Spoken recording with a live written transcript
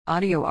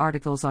Audio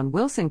articles on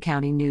Wilson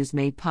County News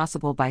made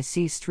possible by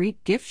C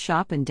Street Gift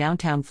Shop in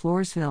downtown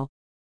Floresville.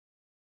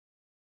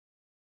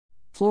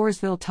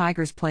 Floresville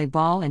Tigers play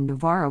ball in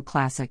Navarro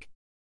Classic.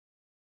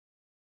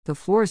 The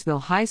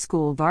Floresville High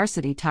School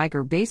varsity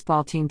Tiger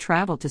baseball team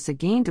traveled to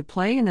Seguin to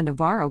play in the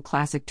Navarro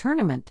Classic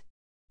tournament.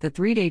 The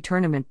three-day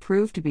tournament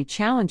proved to be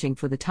challenging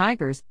for the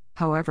Tigers,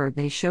 however,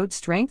 they showed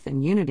strength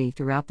and unity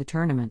throughout the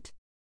tournament.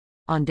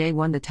 On day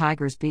 1, the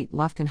Tigers beat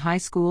Lufkin High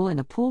School in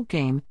a pool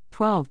game,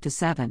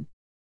 12-7.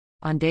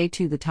 On day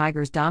 2, the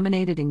Tigers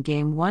dominated in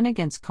Game 1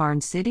 against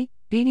Karnes City,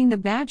 beating the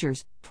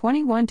Badgers,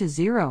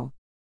 21-0.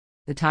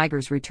 The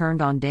Tigers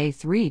returned on day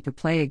 3 to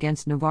play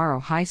against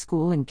Navarro High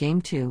School in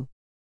Game 2.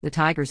 The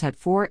Tigers had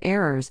 4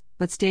 errors,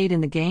 but stayed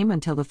in the game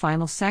until the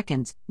final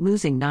seconds,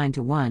 losing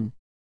 9-1.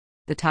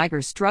 The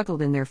Tigers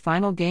struggled in their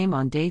final game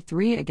on day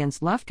 3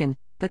 against Lufkin,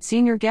 but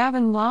senior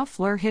Gavin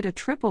Lafleur hit a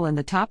triple in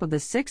the top of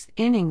the 6th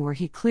inning where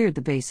he cleared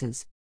the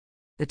bases.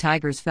 The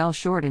Tigers fell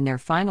short in their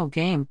final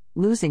game,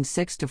 losing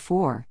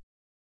 6-4.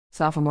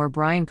 Sophomore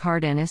Brian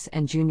Cardenas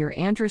and junior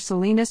Andrew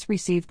Salinas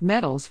received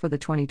medals for the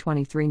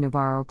 2023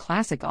 Navarro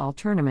Classic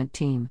All-Tournament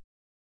team.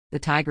 The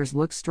Tigers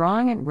look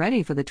strong and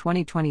ready for the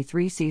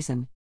 2023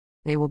 season.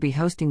 They will be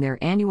hosting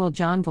their annual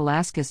John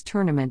Velasquez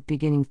tournament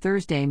beginning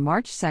Thursday,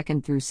 March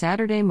 2nd through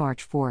Saturday,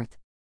 March 4th.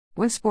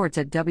 With sports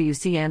at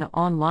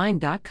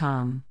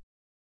WCNonline.com.